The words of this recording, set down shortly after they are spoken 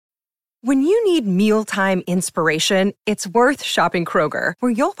When you need mealtime inspiration, it's worth shopping Kroger,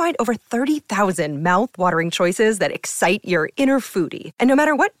 where you'll find over 30,000 mouth-watering choices that excite your inner foodie. And no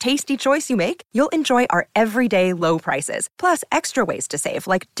matter what tasty choice you make, you'll enjoy our everyday low prices, plus extra ways to save,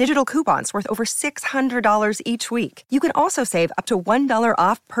 like digital coupons worth over $600 each week. You can also save up to $1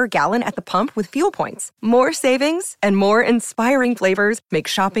 off per gallon at the pump with fuel points. More savings and more inspiring flavors make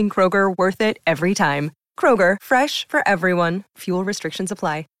shopping Kroger worth it every time. Kroger, fresh for everyone. Fuel restrictions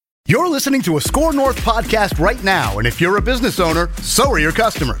apply. You're listening to a Score North podcast right now, and if you're a business owner, so are your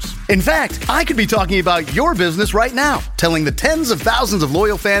customers. In fact, I could be talking about your business right now, telling the tens of thousands of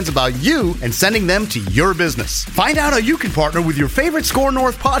loyal fans about you and sending them to your business. Find out how you can partner with your favorite Score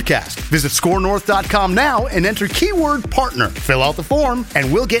North podcast. Visit scorenorth.com now and enter keyword partner. Fill out the form,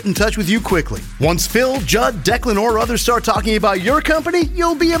 and we'll get in touch with you quickly. Once Phil, Judd, Declan, or others start talking about your company,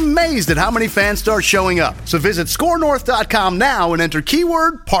 you'll be amazed at how many fans start showing up. So visit scorenorth.com now and enter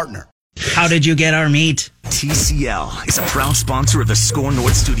keyword partner. How did you get our meat? TCL is a proud sponsor of the Score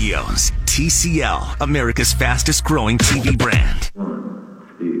North Studios. TCL, America's fastest growing TV brand.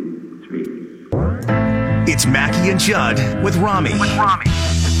 1, 2, 3. It's Mackie and Judd with Rami. Come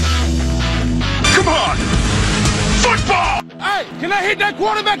on! Football! Hey, can I hit that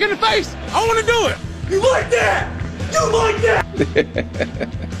quarterback in the face? I want to do it. You like that? You like that?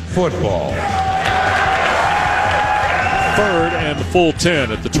 Football. Third and the full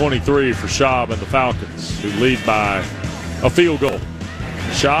 10 at the 23 for Schaub and the Falcons, who lead by a field goal.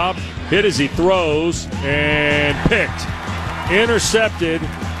 Schaub hit as he throws and picked. Intercepted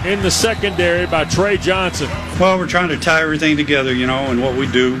in the secondary by Trey Johnson. Well, we're trying to tie everything together, and what we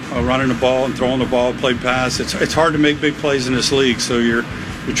do, running the ball and throwing the ball, play pass. It's hard to make big plays in this league, so you're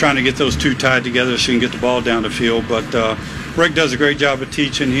trying to get those two tied together so you can get the ball down the field. But Rick does a great job of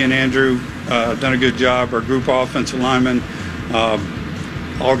teaching. He and Andrew have done a good job. Our group offensive linemen,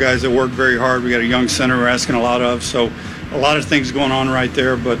 all guys that work very hard. We got a young center we're asking a lot of, so a lot of things going on right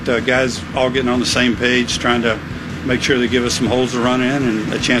there. But guys all getting on the same page, trying to make sure they give us some holes to run in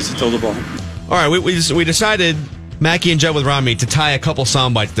and a chance to throw the ball. All right, we decided, Mackie and Judd with Rami, to tie a couple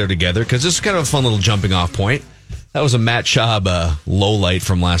sound bites there together because this is kind of a fun little jumping off point. That was a Matt Schaub low light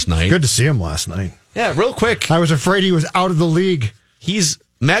from last night. Good to see him last night. Yeah, real quick. I was afraid he was out of the league.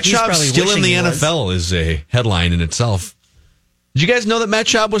 Matt Schaub still in the NFL is a headline in itself. Did you guys know that Matt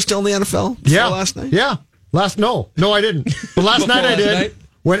Schaub was still in the NFL last night? Yeah. No, I didn't. But last night I did.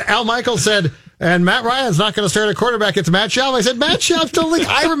 When Al Michaels said, and Matt Ryan's not going to start a quarterback, it's Matt Schaub. I said, Matt Schaub's still in the league.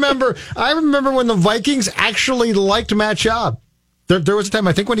 I remember when the Vikings actually liked Matt Schaub. There was a time,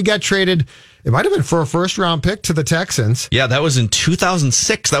 I think when he got traded, it might have been for a first-round pick to the Texans. Yeah, that was in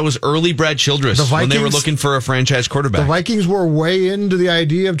 2006. That was early Brad Childress when they were looking for a franchise quarterback. The Vikings were way into the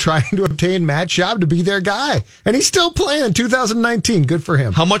idea of trying to obtain Matt Schaub to be their guy. And he's still playing in 2019. Good for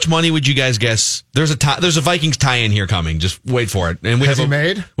him. How much money would you guys guess? There's a Vikings tie-in here coming. Just wait for it. And we have a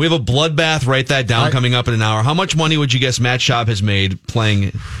bloodbath. Write that down coming up in an hour. How much money would you guess Matt Schaub has made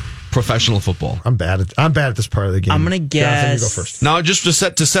playing professional football? I'm bad at this part of the game. I'm gonna guess. Jonathan, you go first. Now, just to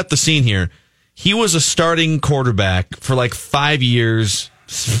set the scene here, he was a starting quarterback for like 5 years,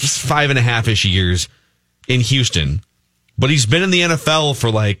 5.5-ish years in Houston, but he's been in the NFL for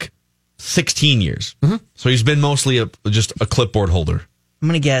like 16 years. Mm-hmm. So he's been mostly just a clipboard holder. I'm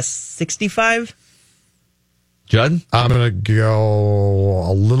gonna guess 65. Judd? I'm going to go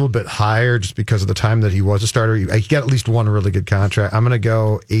a little bit higher just because of the time that he was a starter. He got at least one really good contract. I'm going to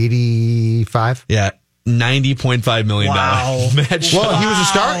go 85. Yeah, $90.5 million. Wow. Well,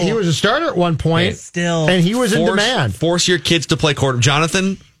 he was a starter at one point. Still. And he was in demand. Force your kids to play quarterback.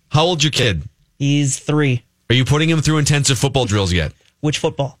 Jonathan, how old's your kid? He's 3. Are you putting him through intensive football drills yet? Which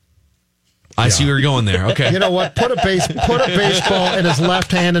football? I see where you're going there. Okay. You know what? Put a baseball in his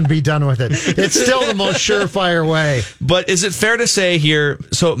left hand and be done with it. It's still the most surefire way. But is it fair to say here,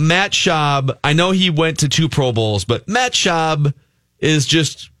 so Matt Schaub, I know he went to 2 Pro Bowls, but Matt Schaub is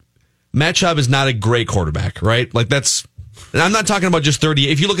not a great quarterback, right? Like and I'm not talking about just 30.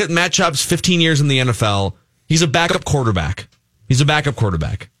 If you look at Matt Schaub's 15 years in the NFL, he's a backup quarterback.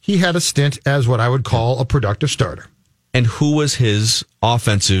 He had a stint as what I would call a productive starter. And who was his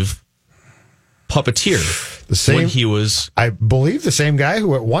offensive puppeteer when he was... I believe the same guy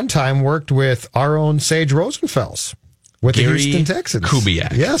who at one time worked with our own Sage Rosenfels with the Houston Texans.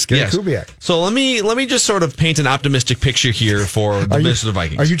 Kubiak. Yes, Gary Kubiak. So let me just sort of paint an optimistic picture here for the Minnesota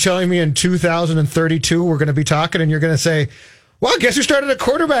Vikings. Are you telling me in 2032 we're going to be talking and you're going to say, well, guess who started a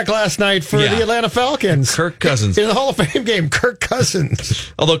quarterback last night for the Atlanta Falcons? Kirk Cousins. In the Hall of Fame game, Kirk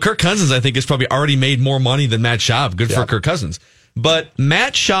Cousins. Although Kirk Cousins, I think, has probably already made more money than Matt Schaub. Good for Kirk Cousins. But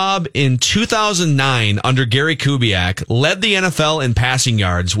Matt Schaub in 2009 under Gary Kubiak led the NFL in passing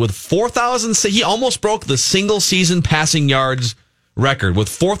yards with 4,000. He almost broke the single season passing yards record with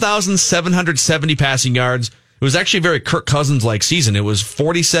 4,770 passing yards. It was actually a very Kirk Cousins-like season. It was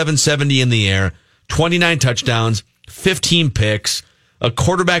 47-70 in the air, 29 touchdowns, 15 picks, a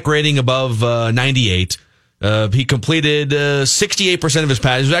quarterback rating above 98. He completed 68% of his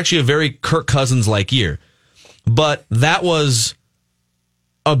passes. It was actually a very Kirk Cousins-like year. But that was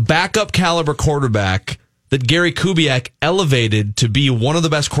a backup caliber quarterback that Gary Kubiak elevated to be one of the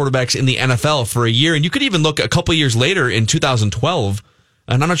best quarterbacks in the NFL for a year. And you could even look a couple years later in 2012,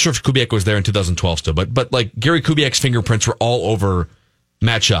 and I'm not sure if Kubiak was there in 2012 still, but like Gary Kubiak's fingerprints were all over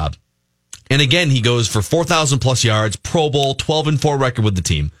Matt Schaub. And again, he goes for 4,000 plus yards, Pro Bowl, 12-4 record with the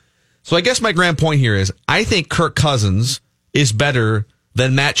team. So I guess my grand point here is I think Kirk Cousins is better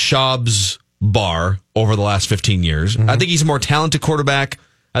than Matt Schaub's bar over the last 15 years. I think he's a more talented quarterback.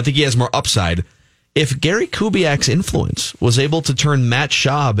 I think he has more upside. If Gary Kubiak's influence was able to turn Matt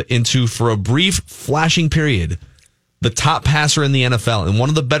Schaub into, for a brief flashing period, the top passer in the NFL and one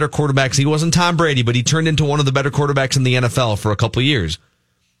of the better quarterbacks, he wasn't Tom Brady, but he turned into one of the better quarterbacks in the NFL for a couple of years.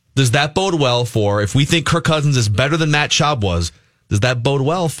 Does that bode well for, if we think Kirk Cousins is better than Matt Schaub was, does that bode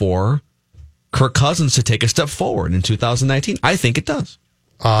well for Kirk Cousins to take a step forward in 2019? I think it does.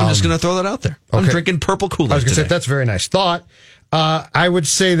 I'm just going to throw that out there. Okay. I'm drinking purple Kool-Aid I was going to today. say, that's a very nice thought. I would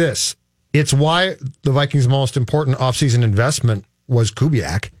say this. It's why the Vikings' most important offseason investment was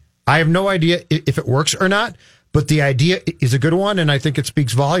Kubiak. I have no idea if it works or not, but the idea is a good one, and I think it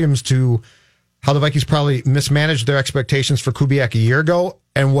speaks volumes to how the Vikings probably mismanaged their expectations for Kubiak a year ago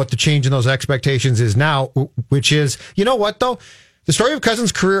and what the change in those expectations is now, which is, you know what, though? The story of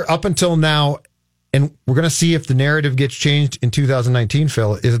Cousins' career up until now, and we're going to see if the narrative gets changed in 2019,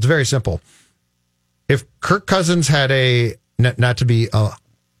 Phil, is it's very simple. If Kirk Cousins had a, not to be a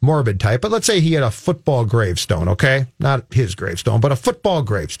morbid type, but let's say he had a football gravestone, okay? Not his gravestone, but a football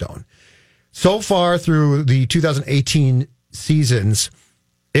gravestone. So far through the 2018 seasons,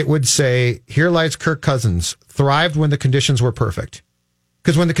 it would say, here lies Kirk Cousins, thrived when the conditions were perfect.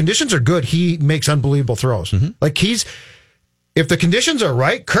 Because when the conditions are good, he makes unbelievable throws. Like if the conditions are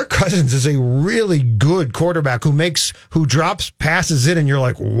right, Kirk Cousins is a really good quarterback who drops passes in, and you're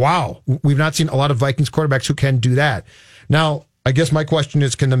like, wow, we've not seen a lot of Vikings quarterbacks who can do that. Now, I guess my question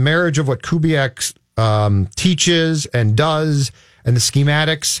is, can the marriage of what Kubiak teaches and does, and the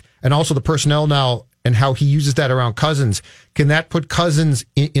schematics, and also the personnel now, and how he uses that around Cousins, can that put Cousins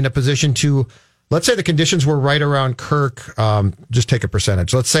in a position to, let's say the conditions were right around Kirk, just take a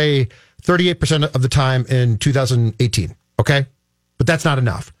percentage. Let's say 38% of the time in 2018. Okay, but that's not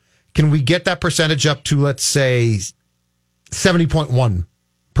enough. Can we get that percentage up to, let's say,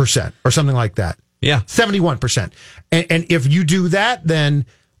 70.1% or something like that? Yeah. 71%. And if you do that, then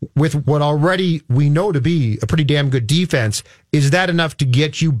with what already we know to be a pretty damn good defense, is that enough to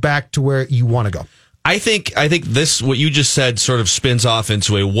get you back to where you want to go? I think this, what you just said, sort of spins off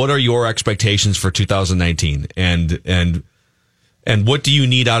into a, what are your expectations for 2019? And what do you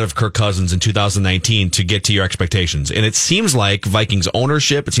need out of Kirk Cousins in 2019 to get to your expectations? And it seems like Vikings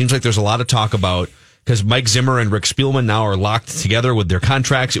ownership, it seems like there's a lot of talk about, because Mike Zimmer and Rick Spielman now are locked together with their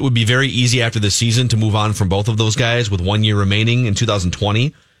contracts. It would be very easy after this season to move on from both of those guys with 1 year remaining in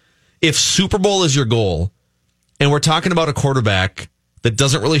 2020. If Super Bowl is your goal, and we're talking about a quarterback that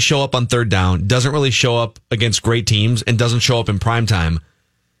doesn't really show up on third down, doesn't really show up against great teams, and doesn't show up in prime time,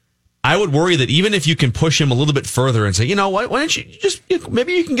 I would worry that even if you can push him a little bit further and say, you know what, why don't you just,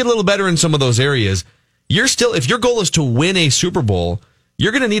 maybe you can get a little better in some of those areas. You're still, if your goal is to win a Super Bowl,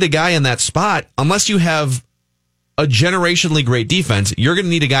 you're going to need a guy in that spot. Unless you have a generationally great defense, you're going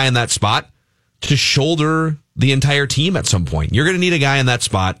to need a guy in that spot to shoulder the entire team at some point. You're going to need a guy in that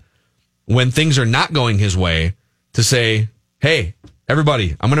spot when things are not going his way to say, hey,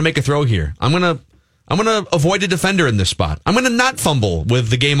 everybody, I'm going to make a throw here. I'm going to avoid a defender in this spot. I'm going to not fumble with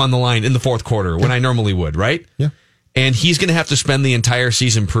the game on the line in the fourth quarter when I normally would, right? Yeah. And he's going to have to spend the entire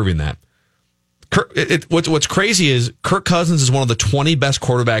season proving that. What's crazy is Kirk Cousins is one of the 20 best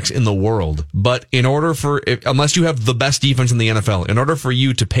quarterbacks in the world. But unless you have the best defense in the NFL, in order for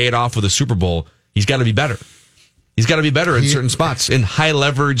you to pay it off with a Super Bowl, he's got to be better. He's got to be better in certain spots, in high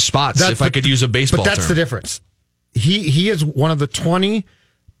leverage spots, if I could use a baseball term. But that's the difference. He is one of the 20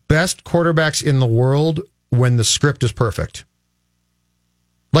 best quarterbacks in the world when the script is perfect.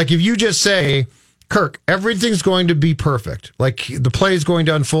 Like if you just say, Kirk, everything's going to be perfect, like the play is going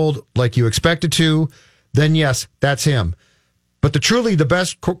to unfold like you expect it to, then yes, that's him. But truly the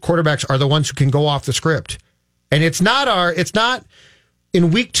best quarterbacks are the ones who can go off the script. And it's not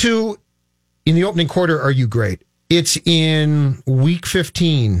in week 2, in the opening quarter, are you great? It's in week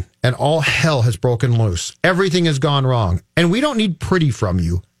 15 and all hell has broken loose. Everything has gone wrong. And we don't need pretty from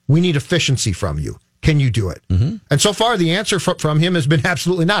you. We need efficiency from you. Can you do it? Mm-hmm. And so far, the answer from him has been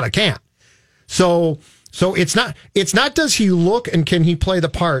absolutely not. I can't. So it's not does he look and can he play the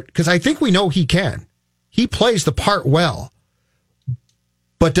part? Because I think we know he can. He plays the part well.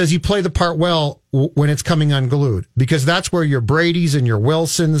 But does he play the part well when it's coming unglued? Because that's where your Brady's and your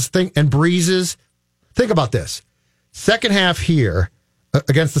Wilsons and Breezes. Think about this. Second half here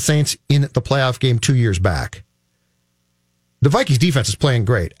against the Saints in the playoff game 2 years back. The Vikings defense is playing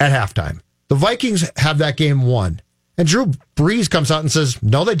great at halftime. The Vikings have that game won. And Drew Brees comes out and says,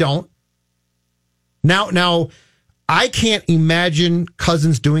 no, they don't. Now, I can't imagine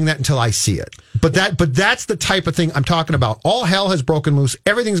Cousins doing that until I see it. But that's the type of thing I'm talking about. All hell has broken loose.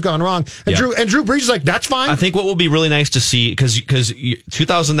 Everything's gone wrong. And Drew Brees is like, that's fine. I think what will be really nice to see, because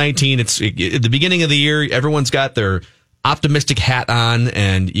 2019, it's at the beginning of the year, everyone's got their optimistic hat on,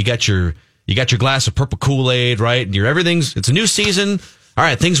 and you got your glass of purple Kool-Aid, right? And it's a new season. All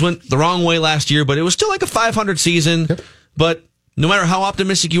right, things went the wrong way last year, but it was still like a 500 season. Yep. But no matter how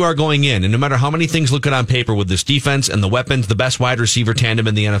optimistic you are going in, and no matter how many things look good on paper with this defense and the weapons, the best wide receiver tandem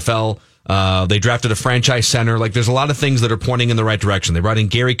in the NFL, they drafted a franchise center. Like, there's a lot of things that are pointing in the right direction. They brought in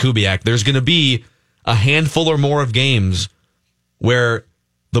Gary Kubiak. There's going to be a handful or more of games where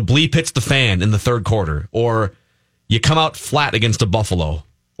the bleep hits the fan in the third quarter, or you come out flat against a Buffalo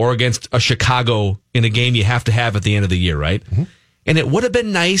or against a Chicago in a game you have to have at the end of the year, right? Mm-hmm. And it would have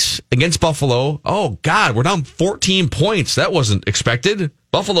been nice against Buffalo. Oh, God, we're down 14 points. That wasn't expected.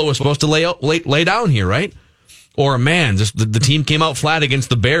 Buffalo was supposed to lay down here, right? Or, man, just the team came out flat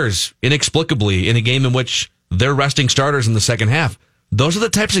against the Bears inexplicably in a game in which they're resting starters in the second half. Those are the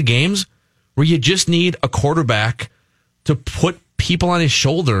types of games where you just need a quarterback to put people on his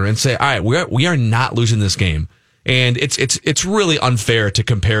shoulder and say, all right, we are not losing this game. And it's really unfair to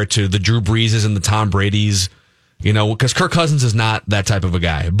compare it to the Drew Breeses and the Tom Brady's, because Kirk Cousins is not that type of a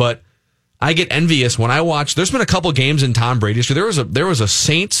guy. But I get envious when I watch. There's been a couple games in Tom Brady's. There was a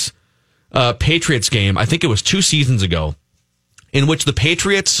Saints Patriots game. I think it was 2 seasons ago, in which the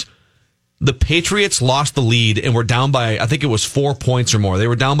Patriots lost the lead and were down by, I think it was 4 points or more. They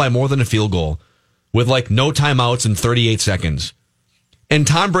were down by more than a field goal with like no timeouts in 38 seconds. And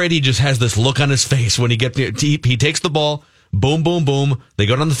Tom Brady just has this look on his face when he takes the ball, boom, boom, boom. They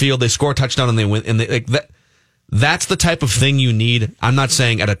go down the field, they score a touchdown, and they win. And that's the type of thing you need. I'm not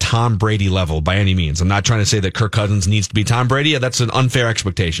saying at a Tom Brady level by any means. I'm not trying to say that Kirk Cousins needs to be Tom Brady. That's an unfair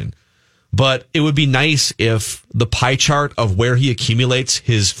expectation. But it would be nice if the pie chart of where he accumulates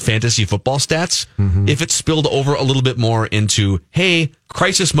his fantasy football stats, if it spilled over a little bit more into, hey,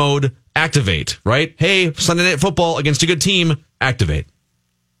 crisis mode, activate, right? Hey, Sunday Night Football against a good team, activate.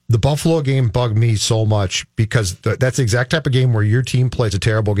 The Buffalo game bugged me so much because that's the exact type of game where your team plays a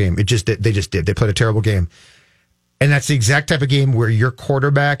terrible game. They just did. They played a terrible game. And that's the exact type of game where your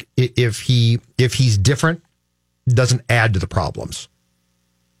quarterback, if he's different, doesn't add to the problems.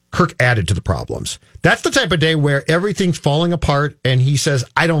 Kirk added to the problems. That's the type of day where everything's falling apart and he says,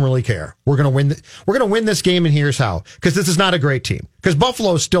 I don't really care. We're going to win. We're going to win this game, and here's how. Because this is not a great team. Because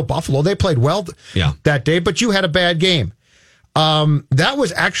Buffalo is still Buffalo. They played well that day, but you had a bad game. That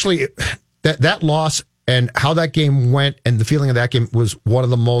was actually that loss and how that game went and the feeling of that game was one of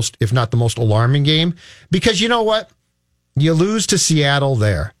the most, if not the most alarming game. Because you know what? You lose to Seattle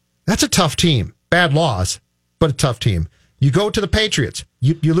there. That's a tough team. Bad loss, but a tough team. You go to the Patriots.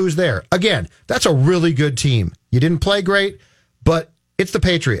 You lose there. Again, that's a really good team. You didn't play great, but it's the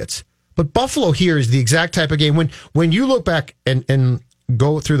Patriots. But Buffalo here is the exact type of game. When you look back and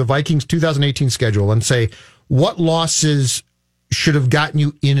go through the Vikings 2018 schedule and say, what losses should have gotten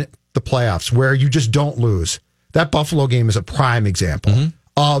you in the playoffs where you just don't lose? That Buffalo game is a prime example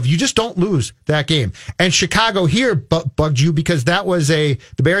of you just don't lose that game. And Chicago here bugged you because that was the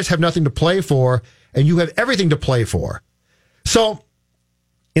Bears have nothing to play for and you have everything to play for. So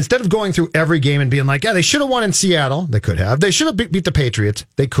instead of going through every game and being like, yeah, they should have won in Seattle. They could have. They should have beat the Patriots.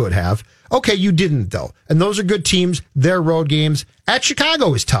 They could have. Okay, you didn't, though. And those are good teams. Their road games. At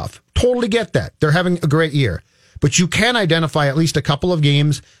Chicago is tough. Totally get that. They're having a great year. But you can identify at least a couple of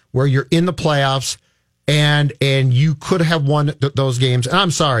games where you're in the playoffs and you could have won those games. And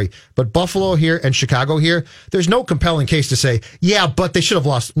I'm sorry, but Buffalo here and Chicago here, there's no compelling case to say, yeah, but they should have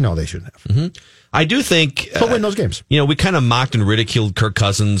lost. No, they shouldn't have. I do think... But win those games. We kind of mocked and ridiculed Kirk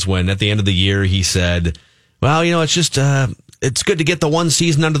Cousins when at the end of the year he said, well, it's just, it's good to get the one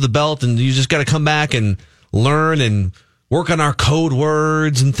season under the belt and you just got to come back and learn and work on our code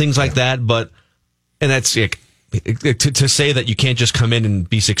words and things like that. And that's to say that you can't just come in and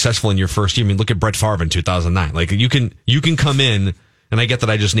be successful in your first year. I mean, look at Brett Favre in 2009. Like you can come in, and I get that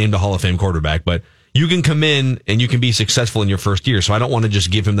I just named a Hall of Fame quarterback, but you can come in and you can be successful in your first year. So I don't want to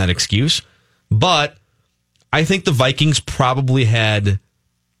just give him that excuse. But I think the Vikings probably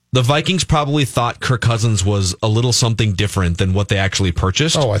thought Kirk Cousins was a little something different than what they actually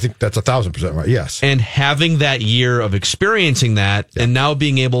purchased. Oh, I think that's 1,000% right. Yes. And having that year of experiencing that and now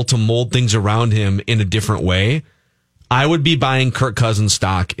being able to mold things around him in a different way, I would be buying Kirk Cousins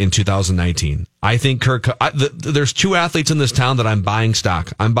stock in 2019. I think there's two athletes in this town that I'm buying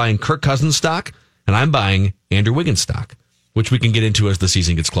stock. I'm buying Kirk Cousins stock and I'm buying Andrew Wiggins stock, which we can get into as the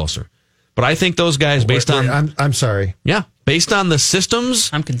season gets closer. But I think those guys, I'm sorry. Yeah, based on the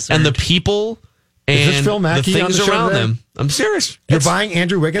systems I'm concerned. and the people and Is this Phil Mackey the things on the show around today? them. I'm serious. You're buying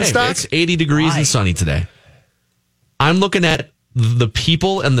Andrew Wiggins stock? It's 80 degrees and sunny today. I'm looking at the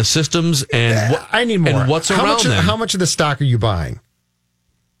people and the systems and I need more. And what's around them. How much of the stock are you buying?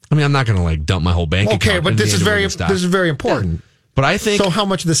 I mean, I'm not going to dump my whole bank account. Okay, but into this is Andrew Wiggins stock. very important. Yeah. But I think so. How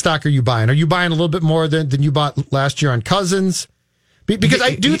much of the stock are you buying? Are you buying a little bit more than you bought last year on Cousins? Because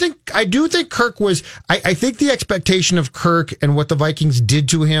I do think Kirk was. I think the expectation of Kirk and what the Vikings did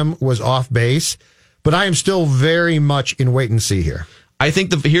to him was off base. But I am still very much in wait and see here. I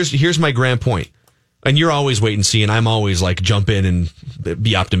think here's my grand point. And you're always wait and see, and I'm always like jump in and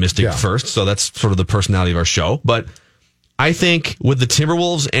be optimistic first. So that's sort of the personality of our show. But I think with the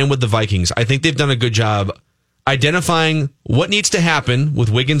Timberwolves and with the Vikings, I think they've done a good job identifying what needs to happen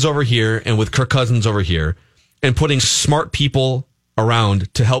with Wiggins over here and with Kirk Cousins over here, and putting smart people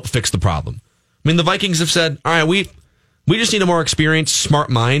around to help fix the problem. I mean, the Vikings have said, all right, we just need a more experienced,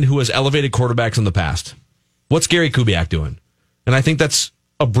 smart mind who has elevated quarterbacks in the past. What's Gary Kubiak doing? And I think that's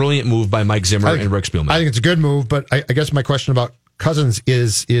a brilliant move by Mike Zimmer and Rick Spielman. I think it's a good move, but I guess my question about Cousins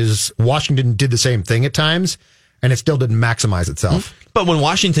is Washington did the same thing at times, and it still didn't maximize itself. But when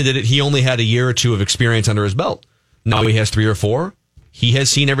Washington did it, he only had a year or two of experience under his belt. Now he has 3 or 4. He has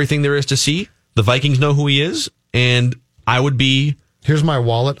seen everything there is to see. The Vikings know who he is, and I would be... Here's my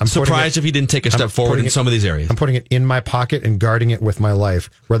wallet. I'm surprised if he didn't take a step forward in some of these areas. I'm putting it in my pocket and guarding it with my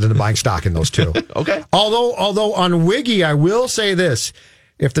life rather than buying stock in those two. Okay. Although on Wiggy, I will say this.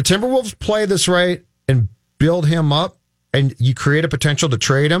 If the Timberwolves play this right and build him up and you create a potential to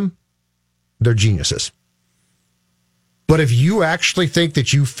trade him, they're geniuses. But if you actually think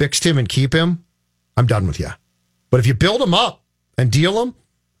that you fixed him and keep him, I'm done with you. But if you build him up and deal him,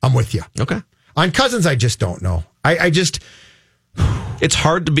 I'm with you. Okay. On Cousins, I just don't know. It's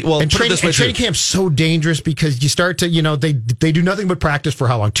hard to be. Well, training camp's so dangerous because you start to, they do nothing but practice for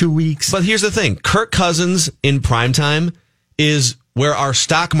how long? 2 weeks. But here's the thing: Kirk Cousins in primetime is where our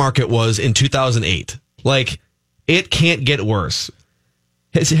stock market was in 2008. Like, it can't get worse.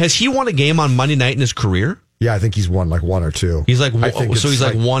 Has he won a game on Monday night in his career? Yeah, I think he's won like 1 or 2. He's like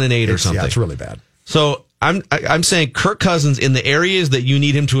 1-8 or something. Yeah, it's really bad. So I'm saying Kirk Cousins in the areas that you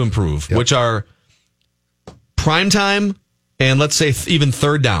need him to improve, which are primetime. And let's say even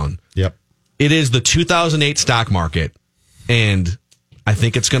third down. Yep. It is the 2008 stock market, and I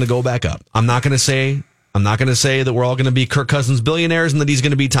think it's going to go back up. I'm not going to say that we're all going to be Kirk Cousins billionaires and that he's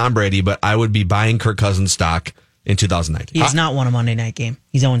going to be Tom Brady, but I would be buying Kirk Cousins stock in 2019. He's not won a Monday night game.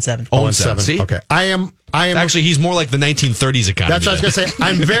 He's 0-7. 0-7. See? Okay. I am actually, he's more like the 1930s economy. That's what I was going to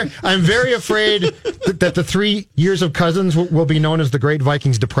say. I'm very afraid that the 3 years of Cousins will be known as the Great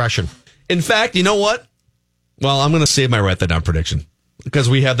Vikings Depression. In fact, you know what? Well, I'm going to save my write that down prediction because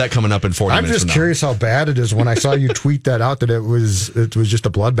we have that coming up in 40 minutes. I'm just curious how bad it is when I saw you tweet that out that it was just a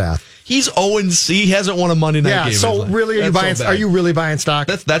bloodbath. He's 0-6. He hasn't won a Monday night game. Yeah, so really, are you really buying stock?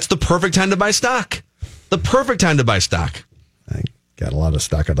 That's the perfect time to buy stock. The perfect time to buy stock. I got a lot of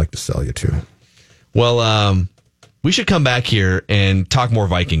stock I'd like to sell you too. Well, we should come back here and talk more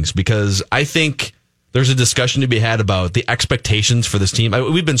Vikings because I think there's a discussion to be had about the expectations for this team.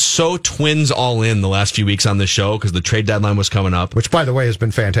 We've been so Twins all in the last few weeks on this show because the trade deadline was coming up, which, by the way, has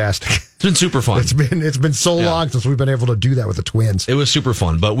been fantastic. It's been super fun. It's been so long since we've been able to do that with the Twins. It was super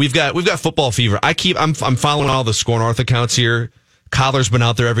fun, but we've got football fever. I'm following all the Score North accounts here. Collar's been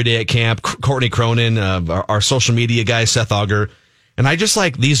out there every day at camp. Courtney Cronin, our social media guy, Seth Auger. And I just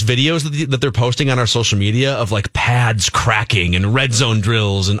like these videos that they're posting on our social media of like pads cracking and red zone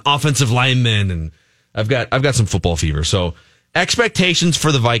drills and offensive linemen. And I've got some football fever. So expectations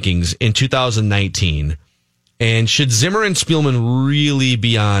for the Vikings in 2019. And should Zimmer and Spielman really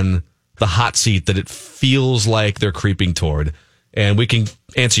be on the hot seat that it feels like they're creeping toward? And we can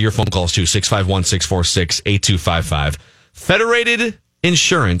answer your phone calls too, 651-646-8255. Federated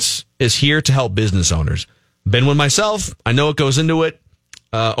Insurance is here to help business owners. Been one myself. I know what goes into it.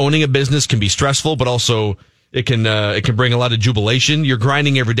 Owning a business can be stressful, but also It can bring a lot of jubilation. You're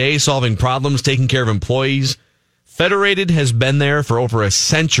grinding every day, solving problems, taking care of employees. Federated has been there for over a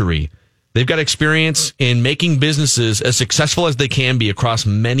century. They've got experience in making businesses as successful as they can be across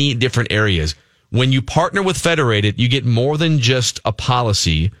many different areas. When you partner with Federated, you get more than just a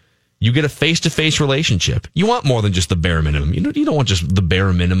policy. You get a face-to-face relationship. You want more than just the bare minimum. You don't want just the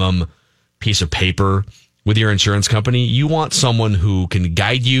bare minimum piece of paper with your insurance company. You want someone who can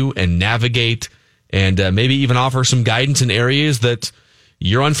guide you and navigate and maybe even offer some guidance in areas that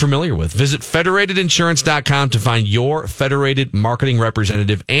you're unfamiliar with. Visit federatedinsurance.com to find your Federated marketing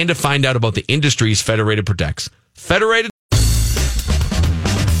representative and to find out about the industries Federated protects. Federated.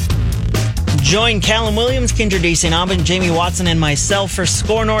 Join Callum Williams, Kendra St. Aubin, Jamie Watson, and myself for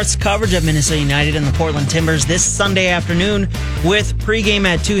Score North's coverage of Minnesota United and the Portland Timbers this Sunday afternoon with pregame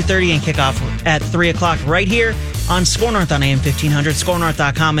at 2:30 and kickoff at 3 o'clock right here on Score North on AM 1500,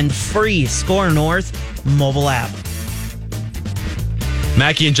 scorenorth.com, and free Score North mobile app.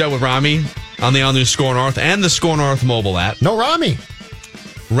 Mackie and Judd with Rami on the all-new Score North and the Score North mobile app. No Rami.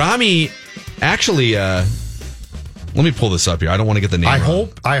 Rami, actually, let me pull this up here. I don't want to get the name wrong.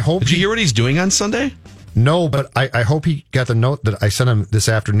 I hope. Did you hear what he's doing on Sunday? No, but I hope he got the note that I sent him this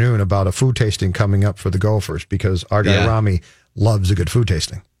afternoon about a food tasting coming up for the Gophers because our guy Rami loves a good food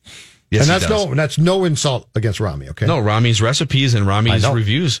tasting. Yes, and that's no insult against Rami, okay? No, Rami's recipes and Rami's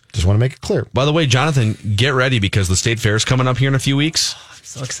reviews. Just want to make it clear. By the way, Jonathan, get ready because the State Fair is coming up here in a few weeks. Oh, I'm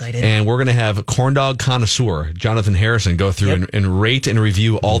so excited. And we're going to have corn dog connoisseur Jonathan Harrison go through and rate and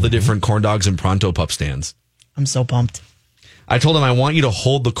review all the different corn dogs and Pronto Pup stands. I'm so pumped. I told him I want you to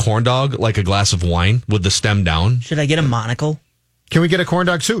hold the corn dog like a glass of wine with the stem down. Should I get a monocle? Can we get a corn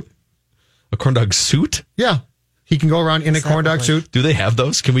dog suit? A corn dog suit? Yeah. He can go around in a corn dog suit. Do they have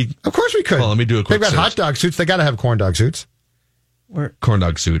those? Can we? Of course we could. Well, let me do a quick They've got search. hot dog suits. They got to have corn dog suits. Corn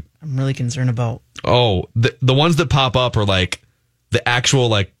dog suit. I'm really concerned about. Oh, the ones that pop up are like the actual,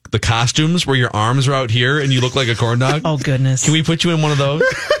 like the costumes where your arms are out here and you look like a corn dog. Oh, goodness. Can we put you in one of those?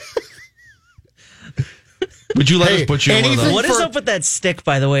 Would you let us put you in one of those? What is up with that stick,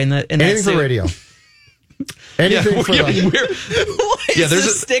 by the way? Anything that for radio. Anything for Why is there's the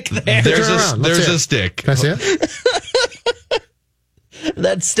a stick there? There's a stick. Can I see it?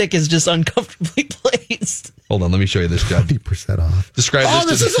 That stick is just uncomfortably placed. Hold on, let me show you this, Judd. 50% off. Describe Oh,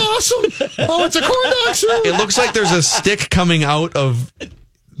 this. this is awesome. Oh, it's a corn dog suit. It looks like there's a stick coming out of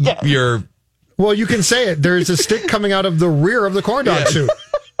your... Well, you can say it. There's a stick coming out of the rear of the corn dog suit.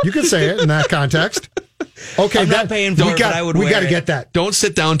 You can say it in that context. Okay, I'm not paying for it, but I would wear We got to it. get that. Don't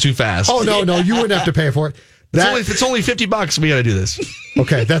sit down too fast. Oh, no, you wouldn't have to pay for it. It's only $50. We got to do this.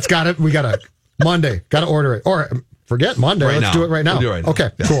 Okay, that's got it. We got to Monday. Got to order it. Or forget Monday. Right Let's now. do it right now. We'll do it right now. Okay,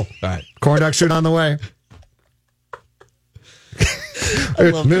 Yeah. cool. All right. Corn dog suit on the way.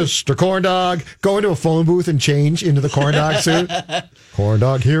 It's Mr. Corn Dog. Go into a phone booth and change into the corn dog suit. Corn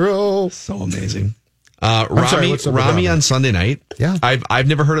dog hero. So amazing. sorry, what's up with Rami Rami? on Sunday night. Yeah. I've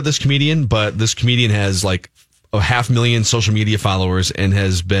never heard of this comedian, but this comedian has like 500,000 social media followers and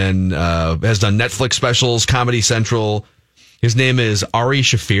has done Netflix specials, Comedy Central. His name is Ari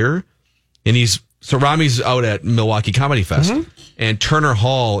Shafir, and so Rami's out at Milwaukee Comedy Fest, and Turner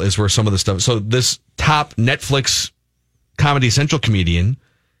Hall is where some of the stuff. So this top Netflix Comedy Central comedian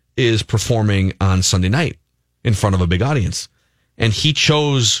is performing on Sunday night in front of a big audience, and he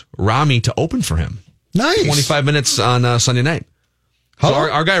chose Rami to open for him. Nice. 25 minutes on Sunday night. So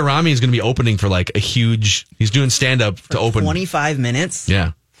our guy Rami is going to be opening for like a huge. He's doing stand up to open 25 minutes.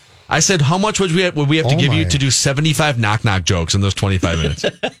 Yeah. I said, how much would we have to give you my. to do 75 knock jokes in those 25 minutes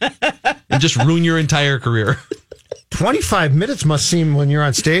and just ruin your entire career? 25 minutes must seem, when you're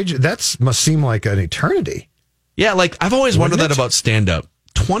on stage, must seem like an eternity. Yeah, like I've always wondered that about stand up.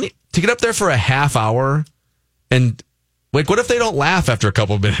 To get up there for a half hour and like, what if they don't laugh after a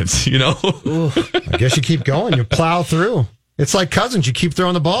couple of minutes, you know? I guess you keep going. You plow through. It's like Cousins. You keep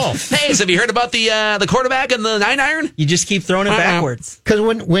throwing the ball. Hey, so have you heard about the quarterback and the 9-iron? You just keep throwing it backwards. Because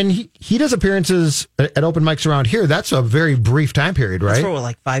when he does appearances at open mics around here, that's a very brief time period, right? That's for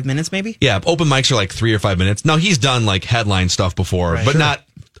like 5 minutes, maybe? Yeah, open mics are like 3 or 5 minutes. Now, he's done like headline stuff before, but not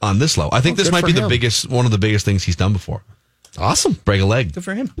on this low. I think this might be one of the biggest things he's done before. Awesome. Break a leg. Good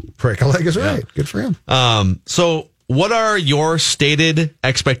for him. Break a leg is right. Good for him. So what are your stated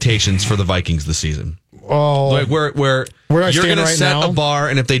expectations for the Vikings this season? Oh, Like where I you're stand going to right set now? a bar,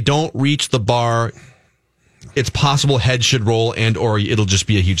 and if they don't reach the bar, it's possible heads should roll, or it'll just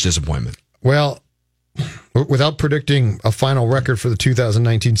be a huge disappointment. well, without predicting a final record for the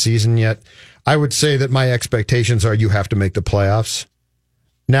 2019 season yet, I would say that my expectations are you have to make the playoffs.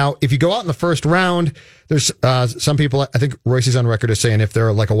 Now, if you go out in the first round, there's some people, I think Royce is on record as saying if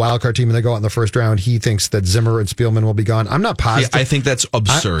they're like a wild card team and they go out in the first round, he thinks that Zimmer and Spielman will be gone. I'm not positive. I think that's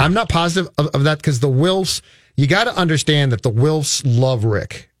absurd. I'm not positive of that because the Wilfs, you got to understand that the Wilfs love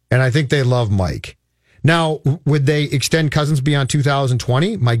Rick, and I think they love Mike. Now, would they extend Cousins beyond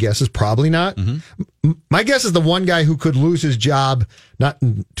 2020? My guess is probably not. Mm-hmm. My guess is the one guy who could lose his job, not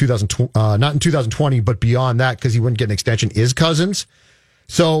in 2020, but beyond that, because he wouldn't get an extension, is Cousins.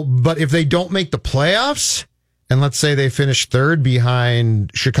 So, but if they don't make the playoffs, and let's say they finish third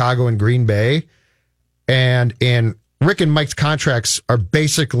behind Chicago and Green Bay, and Rick and Mike's contracts are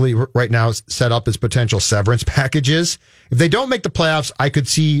basically right now set up as potential severance packages. If they don't make the playoffs, I could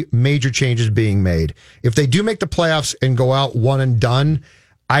see major changes being made. If they do make the playoffs and go out one and done,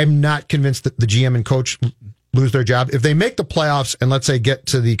 I'm not convinced that the GM and coach lose their job. If they make the playoffs and let's say get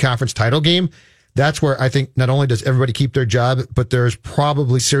to the conference title game, that's where I think not only does everybody keep their job, but there's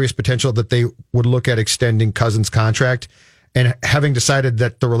probably serious potential that they would look at extending Cousins' contract and having decided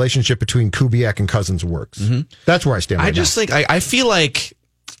that the relationship between Kubiak and Cousins works. Mm-hmm. That's where I stand right now. I feel like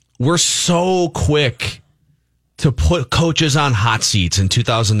we're so quick to put coaches on hot seats in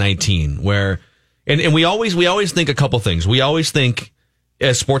 2019 where, and we always think a couple things. We always think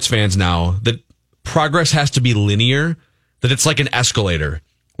as sports fans now that progress has to be linear, that it's like an escalator.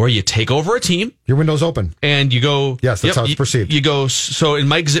 Where you take over a team, your window's open, and you go. Yes, that's how it's perceived. You go. So in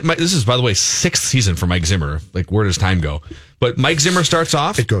Mike, this is by the way 6th season for Mike Zimmer. Like where does time go? But Mike Zimmer starts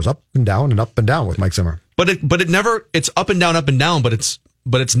off. It goes up and down with Mike Zimmer. But it never. It's up and down. But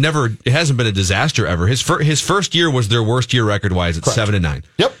it's never. It hasn't been a disaster ever. His first year was their worst year record wise at 7-9.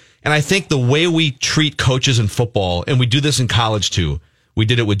 Yep. And I think the way we treat coaches in football, and we do this in college too. We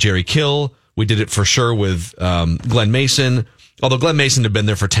did it with Jerry Kill. We did it for sure with Glenn Mason. Although Glenn Mason had been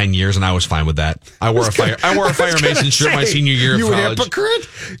there for 10 years, and I was fine with that. I wore a Fire Mason shirt my senior year of college. You hypocrite!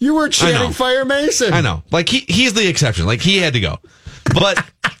 You were chanting Fire Mason. I know. Like he's the exception. Like he had to go. But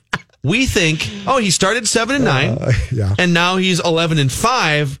we think, he started 7-9, and now he's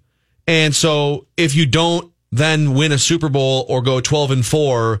 11-5, and so if you don't then win a Super Bowl or go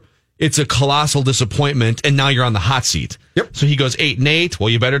 12-4, it's a colossal disappointment, and now you're on the hot seat. Yep. So he goes 8-8.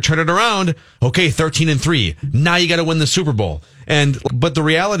 Well, you better turn it around. Okay, 13-3. Now you got to win the Super Bowl. But the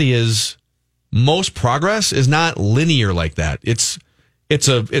reality is, most progress is not linear like that. It's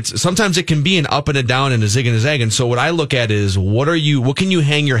sometimes it can be an up and a down and a zig and a zag. And so what I look at is what can you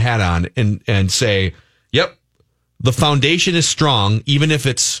hang your hat on and say, yep, the foundation is strong, even if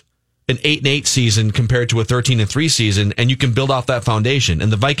it's an 8-8 season compared to a 13-3 season, and you can build off that foundation.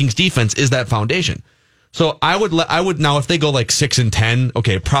 And the Vikings defense is that foundation. So I would now, if they go like 6-10,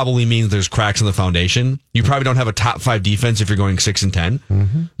 okay, it probably means there's cracks in the foundation. You probably don't have a top 5 defense if you're going 6-10.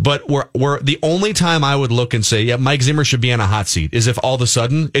 Mm-hmm. But we're the only time I would look and say, yeah, Mike Zimmer should be on a hot seat is if all of a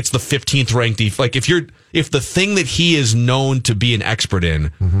sudden it's the 15th ranked defense. Like if the thing that he is known to be an expert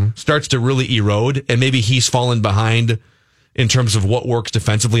in starts to really erode, and maybe he's fallen behind in terms of what works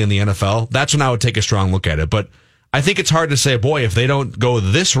defensively in the NFL, that's when I would take a strong look at it. But I think it's hard to say, boy, if they don't go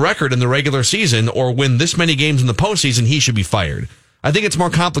this record in the regular season or win this many games in the postseason, he should be fired. I think it's more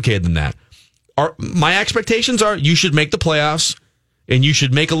complicated than that. My expectations are you should make the playoffs and you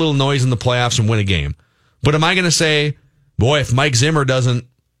should make a little noise in the playoffs and win a game. But am I going to say, boy, if Mike Zimmer doesn't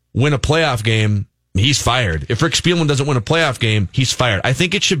win a playoff game, he's fired. If Rick Spielman doesn't win a playoff game, he's fired. I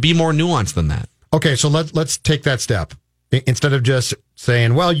think it should be more nuanced than that. Okay, so let's take that step. Instead of just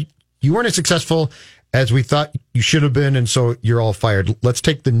saying, well, you weren't as successful as we thought you should have been, and so you're all fired. Let's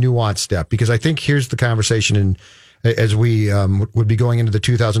take the nuanced step, because I think here's the conversation as we would be going into the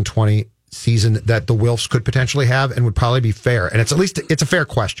 2020 season that the Wilfs could potentially have and would probably be fair. And it's a fair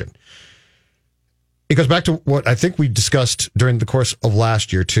question. It goes back to what I think we discussed during the course of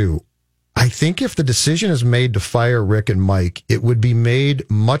last year, too. I think if the decision is made to fire Rick and Mike, it would be made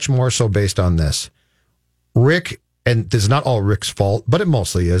much more so based on this. Rick, and this is not all Rick's fault, but it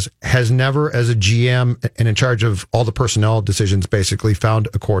mostly is, has never, as a GM and in charge of all the personnel decisions, basically found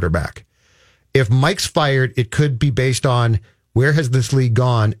a quarterback. If Mike's fired, it could be based on where has this league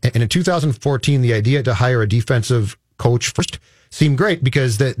gone. And in 2014, the idea to hire a defensive coach first seemed great,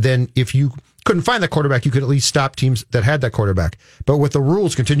 because then if you couldn't find that quarterback, you could at least stop teams that had that quarterback. But with the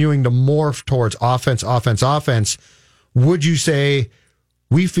rules continuing to morph towards offense, would you say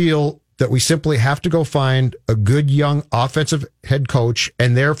we feel that we simply have to go find a good young offensive head coach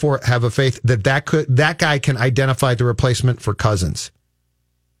and therefore have a faith that guy can identify the replacement for Cousins?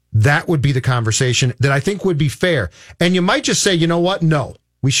 That would be the conversation that I think would be fair. And you might just say, you know what? No,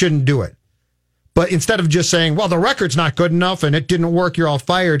 we shouldn't do it. But instead of just saying, well, the record's not good enough and it didn't work, you're all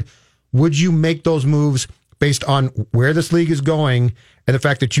fired, would you make those moves based on where this league is going and the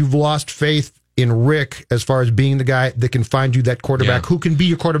fact that you've lost faith in Rick as far as being the guy that can find you that quarterback who can be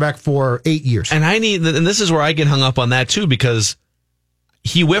your quarterback for 8 years. And this is where I get hung up on that too, because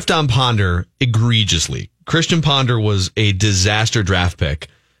he whiffed on Ponder egregiously. Christian Ponder was a disaster draft pick.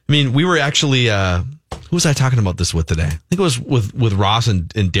 I mean, we were actually, who was I talking about this with today? I think it was with Ross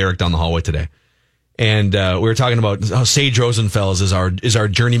and Derek down the hallway today. And we were talking about how Sage Rosenfels is our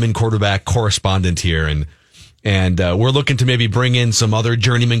journeyman quarterback correspondent here. And we're looking to maybe bring in some other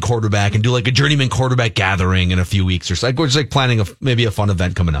journeyman quarterback and do like a journeyman quarterback gathering in a few weeks or so. We're just like planning maybe a fun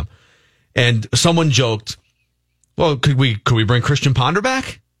event coming up. And someone joked, well, could we bring Christian Ponder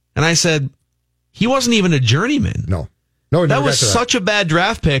back? And I said, he wasn't even a journeyman. No, that was such a bad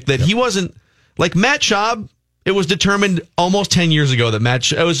draft pick that he wasn't like Matt Schaub. It was determined almost 10 years ago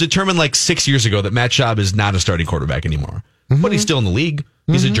that it was determined like 6 years ago that Matt Schaub is not a starting quarterback anymore. Mm-hmm. But he's still in the league.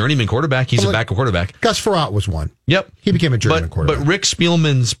 He's a journeyman quarterback. He's a backup quarterback. Gus Frerotte was one. Yep. He became a journeyman quarterback. But Rick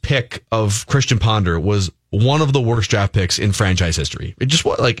Spielman's pick of Christian Ponder was one of the worst draft picks in franchise history. It just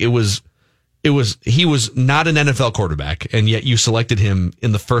he was not an NFL quarterback, and yet you selected him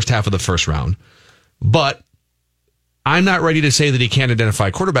in the first half of the first round. But I'm not ready to say that he can't identify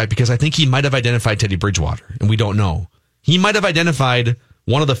a quarterback because I think he might have identified Teddy Bridgewater, and we don't know. He might have identified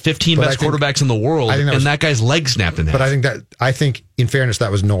one of the 15 best quarterbacks in the world, and that guy's leg snapped in half. But I think in fairness,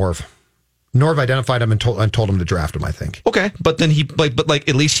 that was Norv. Norv identified him and told him to draft him, I think. Okay, but then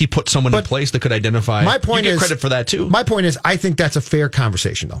at least he put someone in place that could identify. My point is credit for that too. My point is, I think that's a fair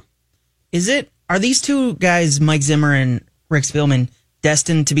conversation, though. Are these two guys, Mike Zimmer and Rick Spielman,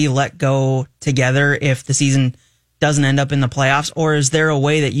 destined to be let go together if the season doesn't end up in the playoffs? Or is there a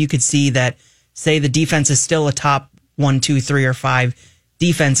way that you could see that, say, the defense is still a top 1, 2, 3, or 5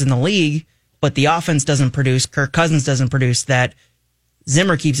 defense in the league, but the offense doesn't produce, Kirk Cousins doesn't produce, that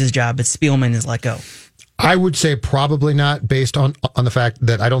Zimmer keeps his job, but Spielman is let go? I would say probably not, based on the fact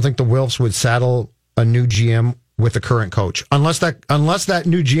that I don't think the Wilfs would saddle a new GM with the current coach, unless that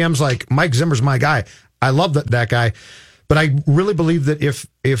new GM's like, Mike Zimmer's my guy. I love that guy, but I really believe that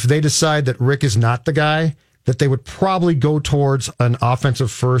if they decide that Rick is not the guy, that they would probably go towards an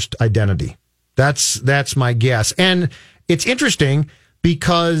offensive first identity. That's my guess. And it's interesting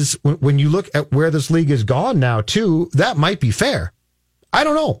because when you look at where this league has gone now too, that might be fair. I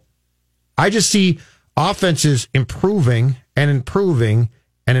don't know. I just see offenses improving and improving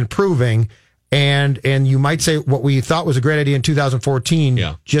and improving. And you might say what we thought was a great idea in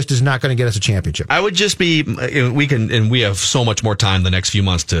 2014 just is not going to get us a championship. I would just be, we have so much more time the next few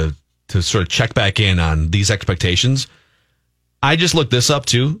months to sort of check back in on these expectations. I just looked this up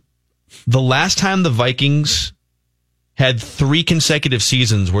too. The last time the Vikings had 3 consecutive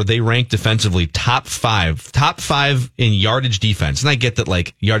seasons where they ranked defensively top five in yardage defense. And I get that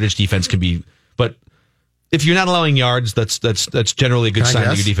like yardage defense can be, but if you're not allowing yards, that's generally a good sign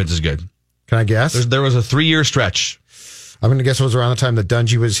that your defense is good. Can I guess? There was a 3-year stretch. I'm going to guess it was around the time that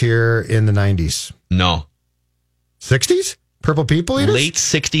Dungy was here in the 90s. No. 60s? Purple People Eaters? Late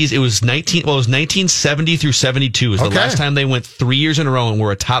 60s. It was 1970 through 72 is the last time they went 3 years in a row and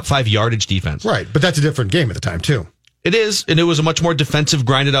were a top 5 yardage defense. Right, but that's a different game at the time, too. It is, and it was a much more defensive,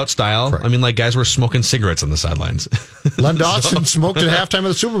 grinded out style. Right. I mean, like guys were smoking cigarettes on the sidelines. Len Dawson smoked at halftime of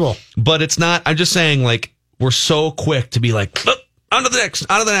the Super Bowl. But it's not, I'm just saying, like, we're so quick to be like, on to the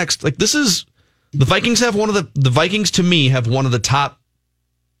next. Like, this is, the Vikings to me have one of the top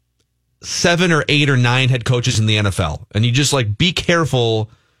 7 or 8 or 9 head coaches in the NFL. And you just like, be careful.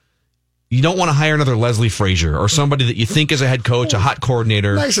 You don't want to hire another Leslie Frazier or somebody that you think is a head coach, a hot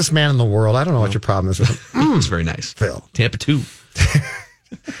coordinator. Nicest man in the world. I don't know what your problem is with him. It's very nice. Phil. Tampa 2.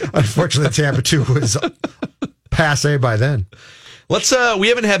 Unfortunately, Tampa 2 was passe by then. We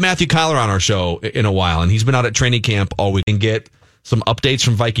haven't had Matthew Collar on our show in a while, and he's been out at training camp all week and get some updates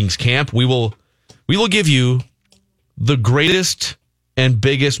from Vikings camp. We will give you the greatest and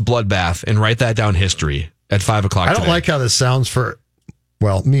biggest bloodbath and write that down history at 5 o'clock I don't like how this sounds for,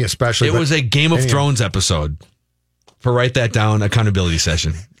 well, me especially. It was a Game of Thrones episode for Write That Down accountability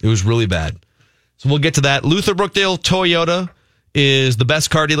session. It was really bad. So we'll get to that. Luther Brookdale Toyota is the best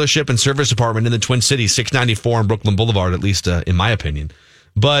car dealership and service department in the Twin Cities, 694 on Brooklyn Boulevard, at least in my opinion.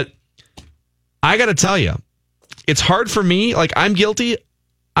 But I got to tell you, it's hard for me. Like, I'm guilty.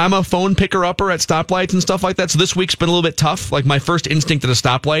 I'm a phone picker-upper at stoplights and stuff like that. So this week's been a little bit tough. Like, my first instinct at a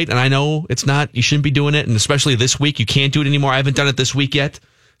stoplight, and I know it's not, you shouldn't be doing it. And especially this week, you can't do it anymore. I haven't done it this week yet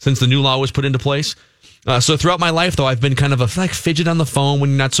since the new law was put into place. So throughout my life, though, I've been kind of fidget on the phone when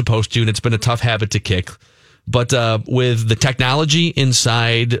you're not supposed to. And it's been a tough habit to kick. But with the technology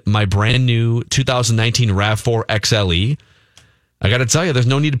inside my brand new 2019 RAV4 XLE, I got to tell you, there's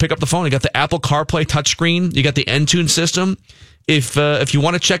no need to pick up the phone. You got the Apple CarPlay touchscreen. You got the Entune system. if you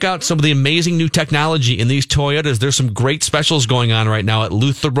want to check out some of the amazing new technology in these Toyotas, there's some great specials going on right now at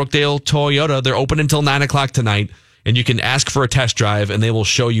Luther Brookdale Toyota. They're open until 9 o'clock tonight, and you can ask for a test drive, and they will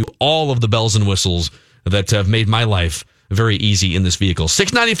show you all of the bells and whistles that have made my life very easy in this vehicle.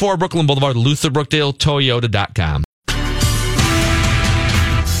 694 Brooklyn Boulevard, LutherBrookdaleToyota.com.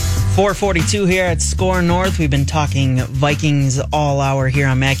 4:42 here at Score North. We've been talking Vikings all hour here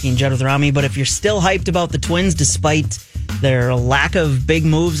on Mackey and Judd with Rami, but if you're still hyped about the Twins despite their lack of big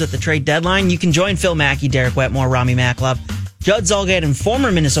moves at the trade deadline, you can join Phil Mackey, Derek Wetmore, Rami Maklov, Judd Zulgad, and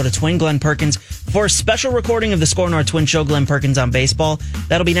former Minnesota Twin Glenn Perkins for a special recording of the Score North Twin Show, Glenn Perkins on Baseball.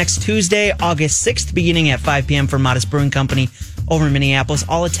 That'll be next Tuesday, August 6th, beginning at 5 p.m. for Modest Brewing Company over in Minneapolis.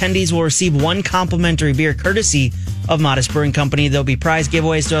 All attendees will receive one complimentary beer courtesy of Modest Brewing Company. There'll be prize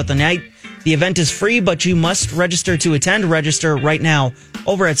giveaways throughout the night. The event is free, but you must register to attend. Register right now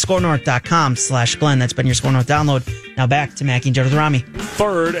over at scorenorth.com/Glenn. That's been your Score North download. Now back to Mackey and Judd with Rami.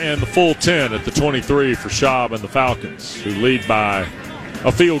 Third and the full 10 at the 23 for Schaub and the Falcons, who lead by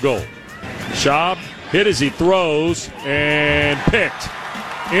a field goal. Schaub hit as he throws and picked.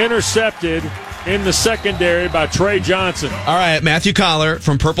 Intercepted in the secondary by Trey Johnson. All right, Matthew Collar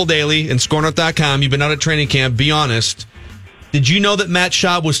from Purple Daily and ScoreNorth.com. You've been out at training camp. Be honest. Did you know that Matt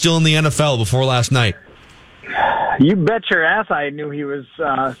Schaub was still in the NFL before last night? You bet your ass I knew he was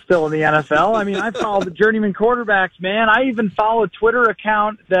still in the NFL. I mean, I follow the journeyman quarterbacks, man. I even follow a Twitter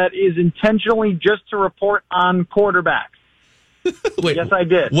account that is intentionally just to report on quarterbacks. Wait, yes, I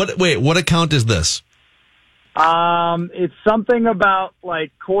did. What account is this? It's something about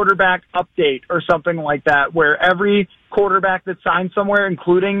like quarterback update or something like that, where every quarterback that signs somewhere,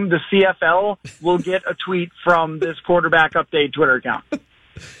 including the CFL, will get a tweet from this quarterback update Twitter account.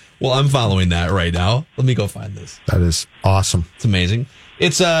 Well, I'm following that right now. Let me go find this. That is awesome. It's amazing.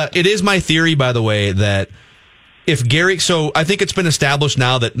 It is my theory, by the way, that if Gary, so I think it's been established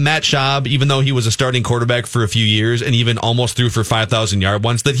now that Matt Schaub, even though he was a starting quarterback for a few years and even almost threw for 5,000 yard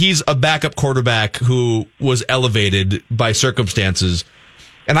once, that he's a backup quarterback who was elevated by circumstances.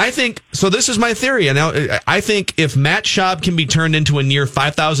 And I think, so this is my theory. And I think if Matt Schaub can be turned into a near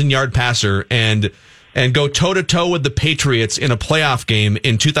 5,000 yard passer and go toe to toe with the Patriots in a playoff game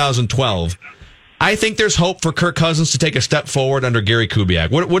in 2012, I think there's hope for Kirk Cousins to take a step forward under Gary Kubiak.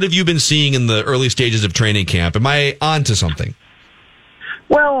 What have you been seeing in the early stages of training camp? Am I on to something?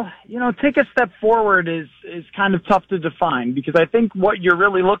 Well, take a step forward is kind of tough to define, because I think what you're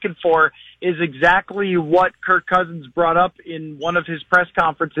really looking for is exactly what Kirk Cousins brought up in one of his press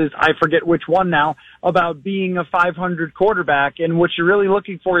conferences, I forget which one now, about being a 500 quarterback. And what you're really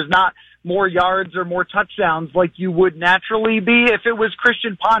looking for is not more yards or more touchdowns like you would naturally be. If it was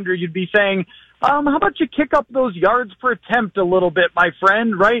Christian Ponder, you'd be saying, how about you kick up those yards per attempt a little bit, my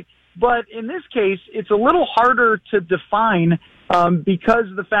friend, right? But in this case, it's a little harder to define because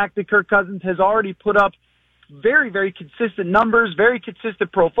of the fact that Kirk Cousins has already put up very, very consistent numbers, very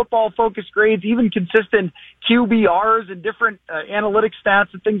consistent Pro Football Focus grades, even consistent QBRs and different analytic stats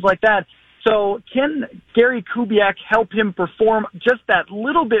and things like that. So can Gary Kubiak help him perform just that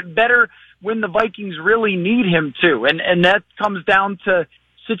little bit better when the Vikings really need him to? And that comes down to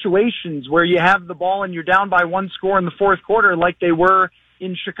situations where you have the ball and you're down by one score in the fourth quarter like they were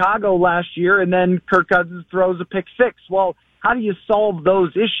in Chicago last year, and then Kirk Cousins throws a pick six. Well, how do you solve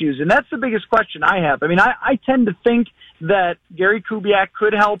those issues? And that's the biggest question I have. I mean, I tend to think that Gary Kubiak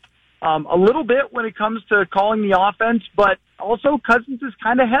could help a little bit when it comes to calling the offense, but also Cousins has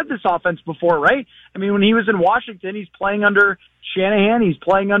kind of had this offense before, right? I mean, when he was in Washington, he's playing under Shanahan, he's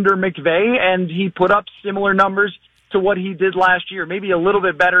playing under McVay, and he put up similar numbers to what he did last year, maybe a little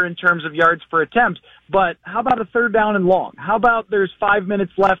bit better in terms of yards per attempt. But how about a third down and long? How about there's 5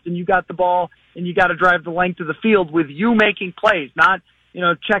 minutes left and you got the ball and you got to drive the length of the field with you making plays, not,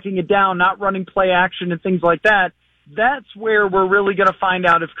 checking it down, not running play action and things like that. That's where we're really going to find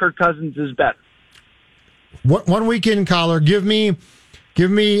out if Kirk Cousins is better. One weekend, Collar, give me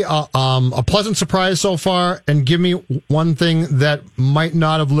a pleasant surprise so far, and give me one thing that might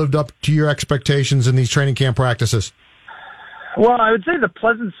not have lived up to your expectations in these training camp practices. Well, I would say the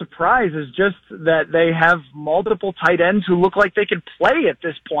pleasant surprise is just that they have multiple tight ends who look like they can play at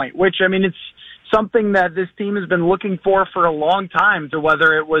this point, which, I mean, it's something that this team has been looking for a long time, to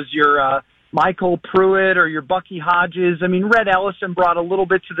whether it was your Michael Pruitt or your Bucky Hodges. I mean, Red Ellison brought a little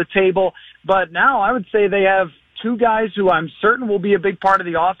bit to the table, but now I would say they have two guys who I'm certain will be a big part of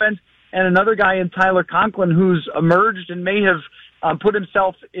the offense, and another guy in Tyler Conklin who's emerged and may have put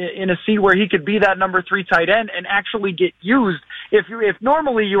himself in a seat where he could be that number 3 tight end and actually get used. If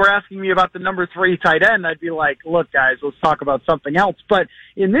normally you were asking me about the number 3 tight end, I'd be like, look, guys, let's talk about something else. But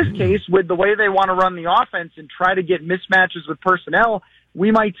in this case, with the way they want to run the offense and try to get mismatches with personnel,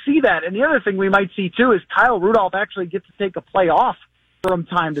 we might see that. And the other thing we might see, too, is Kyle Rudolph actually gets to take a play off from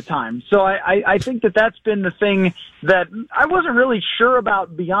time to time. So I think that's been the thing that I wasn't really sure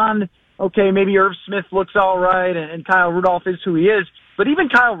about beyond, okay, maybe Irv Smith looks all right and Kyle Rudolph is who he is. But even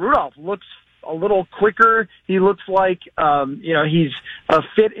Kyle Rudolph looks a little quicker. He looks like, he's a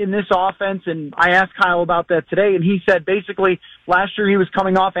fit in this offense. And I asked Kyle about that today, and he said basically last year he was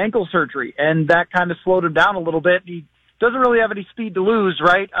coming off ankle surgery, and that kind of slowed him down a little bit. He doesn't really have any speed to lose,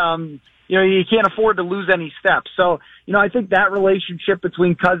 right? You can't afford to lose any steps. So, I think that relationship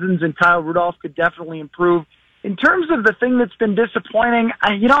between Cousins and Kyle Rudolph could definitely improve. In terms of the thing that's been disappointing,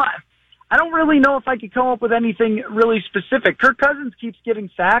 I don't really know if I could come up with anything really specific. Kirk Cousins keeps getting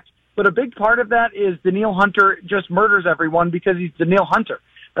sacked, but a big part of that is Danielle Hunter just murders everyone because he's Danielle Hunter,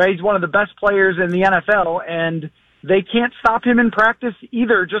 right? He's one of the best players in the NFL, and they can't stop him in practice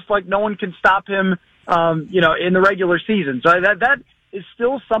either, just like no one can stop him, in the regular season. So that is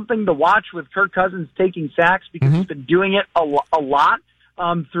still something to watch with Kirk Cousins taking sacks because he's been doing it a lot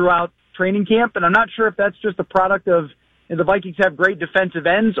throughout training camp, and I'm not sure if that's just a product of the Vikings have great defensive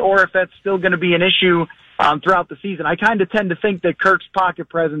ends or if that's still going to be an issue throughout the season. I kind of tend to think that Kirk's pocket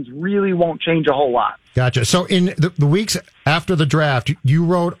presence really won't change a whole lot. Gotcha. So in the weeks after the draft, you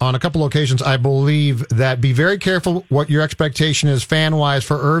wrote on a couple occasions, I believe, that be very careful what your expectation is fan-wise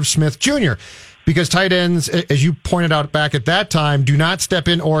for Irv Smith Jr., because tight ends, as you pointed out back at that time, do not step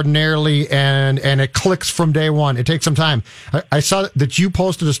in ordinarily and it clicks from day one. It takes some time. I saw that you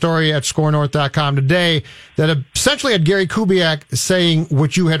posted a story at scorenorth.com today that essentially had Gary Kubiak saying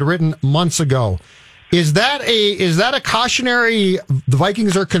what you had written months ago. Is that a cautionary, the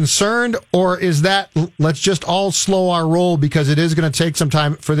Vikings are concerned, or is that let's just all slow our roll because it is going to take some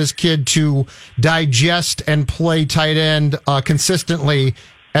time for this kid to digest and play tight end consistently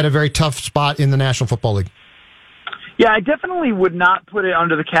at a very tough spot in the National Football League? Yeah, I definitely would not put it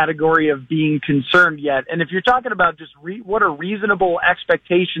under the category of being concerned yet. And if you're talking about just what are reasonable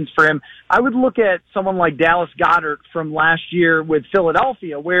expectations for him, I would look at someone like Dallas Goedert from last year with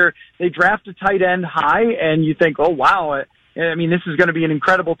Philadelphia, where they draft a tight end high, and you think, oh, wow, I mean, this is going to be an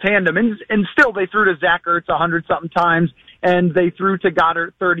incredible tandem. And still, they threw to Zach Ertz 100-something times, and they threw to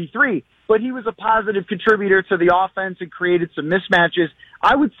Goddard 33. But he was a positive contributor to the offense and created some mismatches.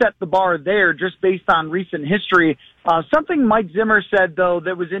 I would set the bar there just based on recent history. Something Mike Zimmer said, though,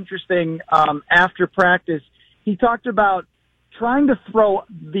 that was interesting after practice. He talked about trying to throw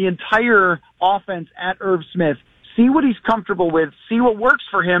the entire offense at Irv Smith, see what he's comfortable with, see what works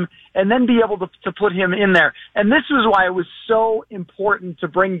for him, and then be able to put him in there. And this was why it was so important to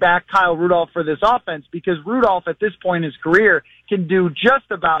bring back Kyle Rudolph for this offense, because Rudolph at this point in his career can do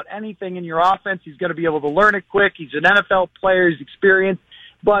just about anything in your offense. He's going to be able to learn it quick. He's an NFL player. He's experienced.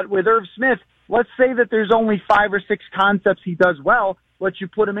 But with Irv Smith, let's say that there's only 5 or 6 concepts he does well. Let you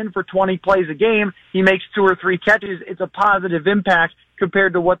put him in for 20 plays a game. He makes 2 or 3 catches. It's a positive impact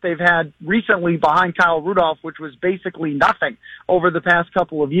compared to what they've had recently behind Kyle Rudolph, which was basically nothing over the past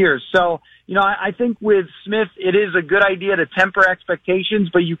couple of years. So, I think with Smith, it is a good idea to temper expectations,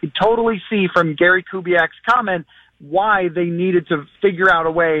 but you could totally see from Gary Kubiak's comment why they needed to figure out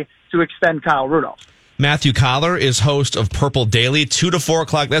a way to extend Kyle Rudolph. Matthew Collar is host of Purple Daily, 2 to 4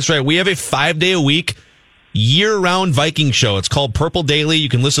 o'clock. That's right. We have a 5-day-a-week, year-round Viking show. It's called Purple Daily. You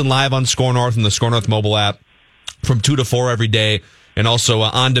can listen live on Score North and the Score North mobile app from 2 to 4 every day, and also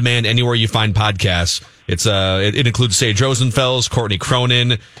on demand anywhere you find podcasts. It includes Sage Rosenfels, Courtney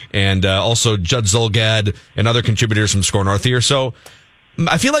Cronin, and also Judd Zulgad and other contributors from Score North here. So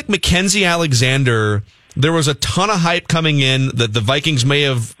I feel like Mackenzie Alexander, there was a ton of hype coming in that the Vikings may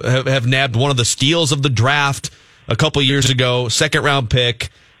have nabbed one of the steals of the draft a couple years ago, 2nd-round pick,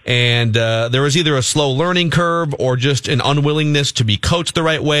 and there was either a slow learning curve or just an unwillingness to be coached the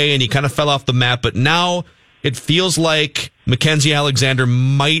right way, and he kind of fell off the map. But now it feels like Mackenzie Alexander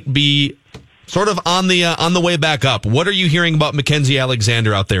might be sort of on the way back up. What are you hearing about Mackenzie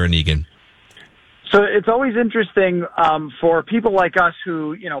Alexander out there in Eagan? So it's always interesting for people like us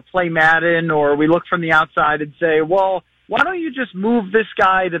who, play Madden, or we look from the outside and say, well, why don't you just move this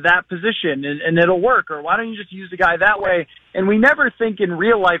guy to that position and it'll work? Or why don't you just use the guy that way? And we never think in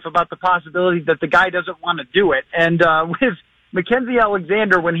real life about the possibility that the guy doesn't want to do it. And with Mackenzie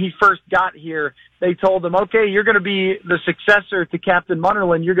Alexander, when he first got here, they told him, okay, you're going to be the successor to Captain